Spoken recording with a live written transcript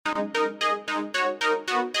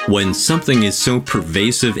When something is so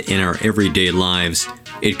pervasive in our everyday lives,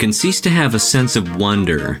 it can cease to have a sense of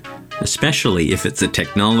wonder, especially if it's a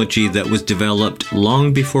technology that was developed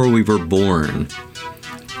long before we were born.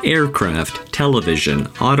 Aircraft, television,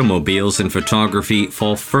 automobiles, and photography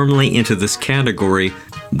fall firmly into this category,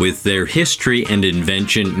 with their history and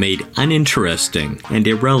invention made uninteresting and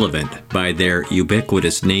irrelevant by their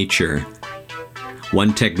ubiquitous nature.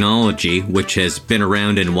 One technology, which has been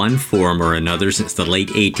around in one form or another since the late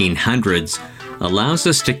 1800s, allows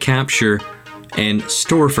us to capture and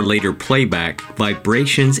store for later playback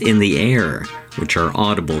vibrations in the air, which are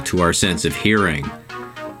audible to our sense of hearing.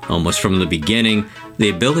 Almost from the beginning, the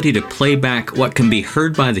ability to play back what can be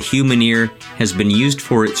heard by the human ear has been used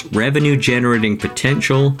for its revenue-generating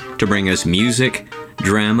potential to bring us music,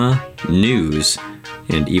 drama, news,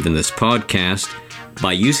 and even this podcast,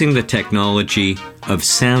 by using the technology of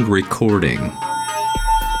sound recording.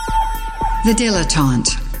 The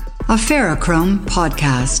Dilettante, a Ferrochrome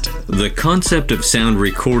podcast. The concept of sound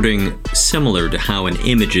recording, similar to how an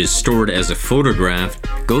image is stored as a photograph,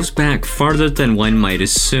 goes back farther than one might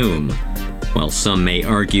assume. While some may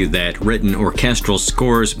argue that written orchestral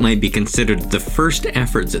scores might be considered the first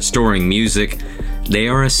efforts at storing music, they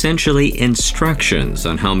are essentially instructions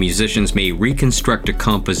on how musicians may reconstruct a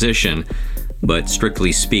composition, but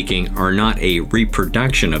strictly speaking are not a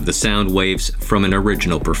reproduction of the sound waves from an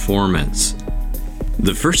original performance.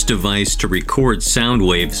 The first device to record sound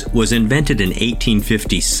waves was invented in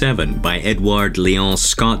 1857 by Edouard Léon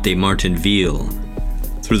Scott de Martinville.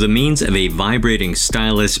 Through the means of a vibrating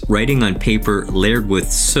stylus writing on paper layered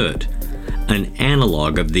with soot, an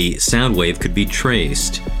analog of the sound wave could be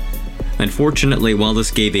traced. Unfortunately, while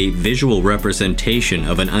this gave a visual representation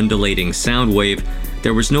of an undulating sound wave,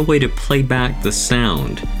 there was no way to play back the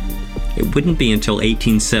sound. It wouldn't be until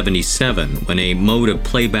 1877 when a mode of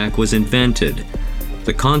playback was invented.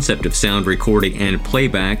 The concept of sound recording and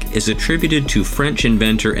playback is attributed to French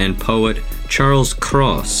inventor and poet Charles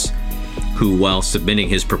Cros, who, while submitting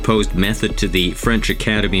his proposed method to the French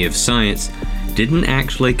Academy of Science, didn't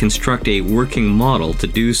actually construct a working model to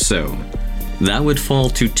do so. That would fall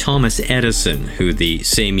to Thomas Edison, who the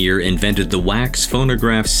same year invented the wax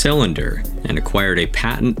phonograph cylinder and acquired a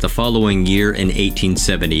patent the following year in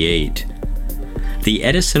 1878. The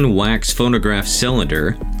Edison wax phonograph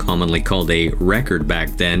cylinder, commonly called a record back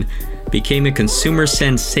then, became a consumer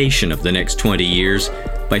sensation of the next 20 years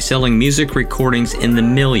by selling music recordings in the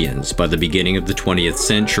millions by the beginning of the 20th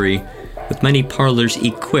century, with many parlors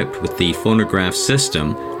equipped with the phonograph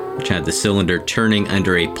system, which had the cylinder turning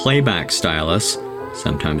under a playback stylus,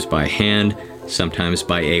 sometimes by hand, sometimes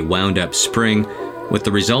by a wound-up spring, with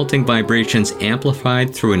the resulting vibrations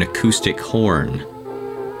amplified through an acoustic horn.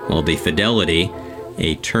 While the fidelity,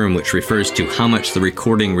 a term which refers to how much the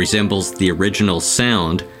recording resembles the original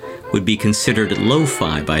sound, would be considered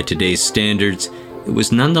lo-fi by today's standards, it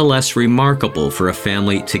was nonetheless remarkable for a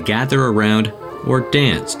family to gather around or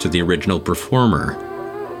dance to the original performer.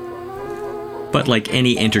 But like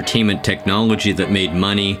any entertainment technology that made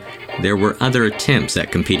money, there were other attempts at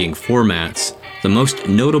competing formats, the most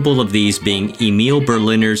notable of these being Emil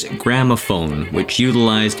Berliner's gramophone, which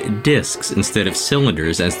utilized discs instead of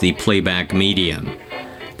cylinders as the playback medium.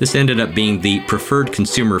 This ended up being the preferred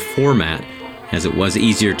consumer format, as it was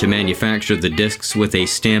easier to manufacture the discs with a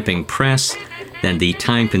stamping press than the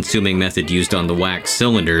time-consuming method used on the wax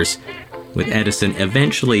cylinders, with Edison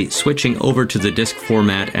eventually switching over to the disc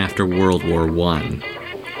format after World War I.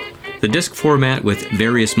 The disc format, with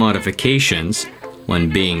various modifications, one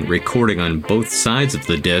being recording on both sides of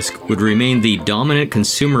the disc, would remain the dominant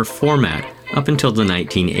consumer format up until the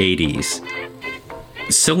 1980s.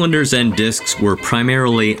 Cylinders and discs were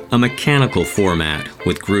primarily a mechanical format,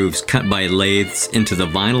 with grooves cut by lathes into the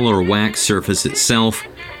vinyl or wax surface itself,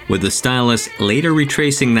 with the stylus later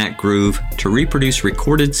retracing that groove to reproduce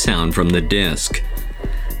recorded sound from the disc.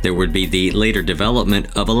 There would be the later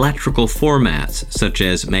development of electrical formats, such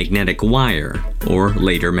as magnetic wire, or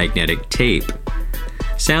later magnetic tape.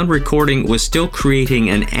 Sound recording was still creating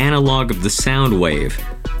an analog of the sound wave,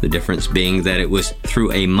 the difference being that it was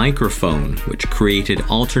through a microphone, which created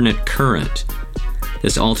alternate current.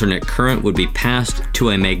 This alternate current would be passed to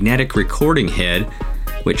a magnetic recording head,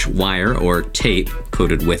 which wire or tape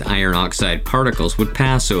coated with iron oxide particles would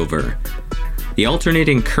pass over. The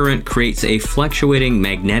alternating current creates a fluctuating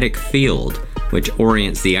magnetic field, which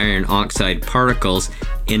orients the iron oxide particles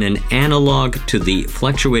in an analog to the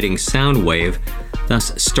fluctuating sound wave,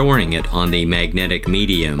 thus storing it on the magnetic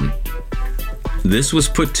medium. This was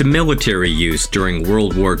put to military use during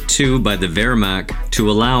World War II by the Wehrmacht to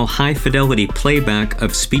allow high-fidelity playback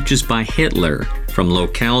of speeches by Hitler from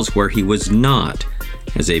locales where he was not,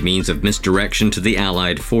 as a means of misdirection to the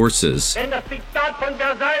Allied forces. Denn das Diktat von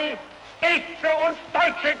Versailles ist für uns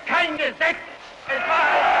Deutsche kein Gesetz.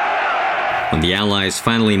 When the Allies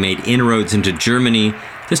finally made inroads into Germany,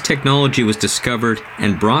 this technology was discovered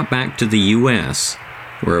and brought back to the U.S.,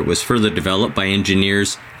 where it was further developed by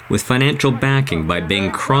engineers with financial backing by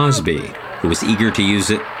Bing Crosby, who was eager to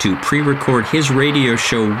use it to pre-record his radio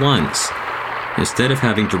show once, instead of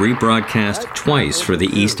having to rebroadcast twice for the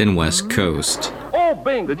East and West Coast. Oh,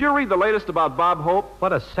 Bing, did you read the latest about Bob Hope?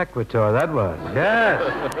 What a secretary that was.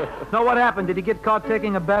 Yes. No, what happened? Did he get caught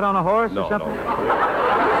taking a bet on a horse or something?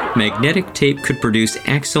 No. Magnetic tape could produce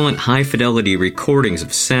excellent high-fidelity recordings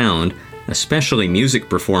of sound, especially music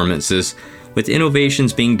performances, with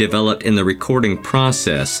innovations being developed in the recording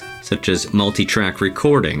process, such as multi-track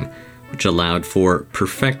recording, which allowed for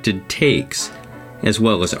perfected takes, as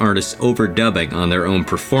well as artists overdubbing on their own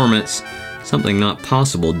performance, something not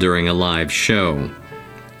possible during a live show.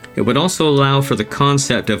 It would also allow for the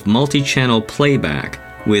concept of multi-channel playback,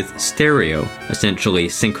 with stereo, essentially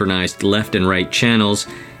synchronized left and right channels,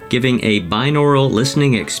 giving a binaural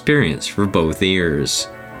listening experience for both ears.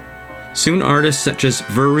 Soon artists such as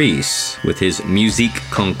Verrees, with his Musique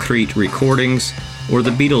Concrète recordings, or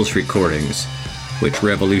the Beatles recordings, which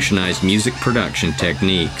revolutionized music production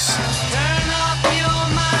techniques.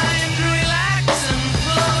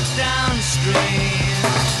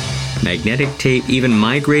 Magnetic tape even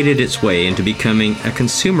migrated its way into becoming a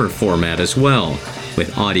consumer format as well,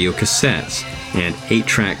 with audio cassettes and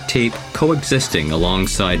 8-track tape coexisting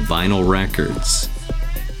alongside vinyl records.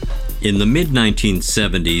 In the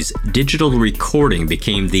mid-1970s, digital recording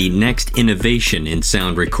became the next innovation in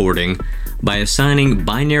sound recording by assigning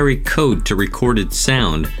binary code to recorded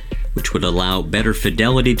sound, which would allow better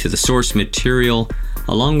fidelity to the source material,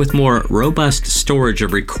 along with more robust storage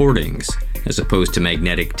of recordings, as opposed to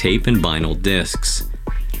magnetic tape and vinyl discs.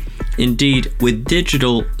 Indeed, with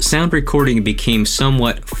digital, sound recording became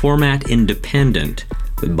somewhat format independent,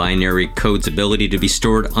 with binary code's ability to be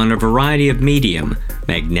stored on a variety of medium,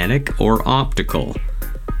 magnetic or optical,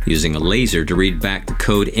 using a laser to read back the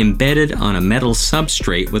code embedded on a metal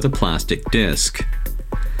substrate with a plastic disc.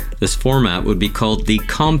 This format would be called the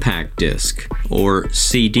compact disc, or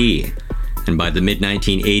CD, and by the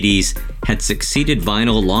mid-1980s had succeeded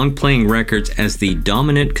vinyl long-playing records as the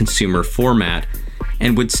dominant consumer format,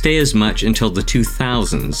 and would stay as much until the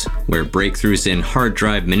 2000s, where breakthroughs in hard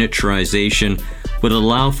drive miniaturization would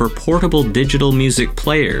allow for portable digital music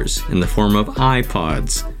players in the form of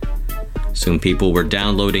iPods. Soon people were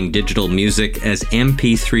downloading digital music as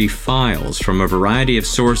MP3 files from a variety of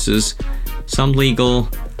sources, some legal,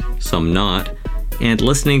 some not, and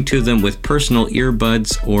listening to them with personal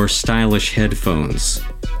earbuds or stylish headphones.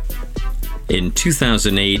 In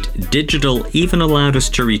 2008, digital even allowed us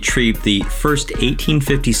to retrieve the first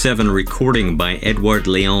 1857 recording by Edward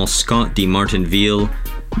Léon Scott de Martinville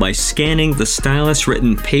by scanning the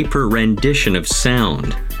stylus-written paper rendition of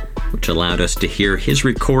sound, which allowed us to hear his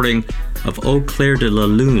recording of Au clair de la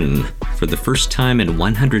lune for the first time in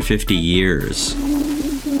 150 years.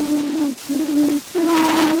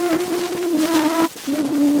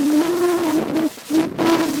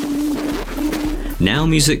 Now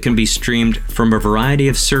music can be streamed from a variety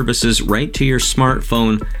of services right to your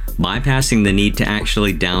smartphone, bypassing the need to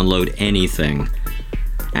actually download anything.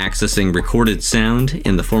 Accessing recorded sound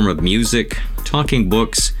in the form of music, talking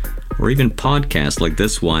books, or even podcasts like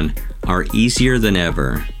this one are easier than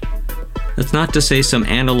ever. That's not to say some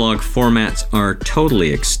analog formats are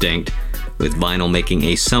totally extinct, with vinyl making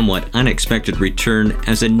a somewhat unexpected return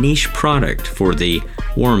as a niche product for the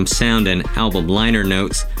warm sound and album liner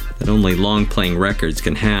notes that only long-playing records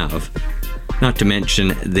can have. Not to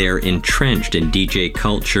mention, they're entrenched in DJ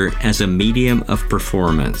culture as a medium of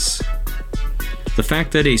performance. The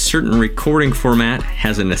fact that a certain recording format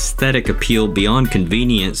has an aesthetic appeal beyond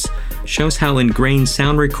convenience shows how ingrained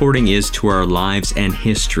sound recording is to our lives and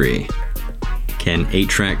history. Can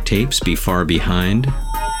 8-track tapes be far behind?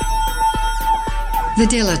 The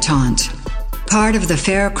Dilettante, part of the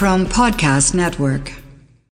Fairchrome Podcast Network.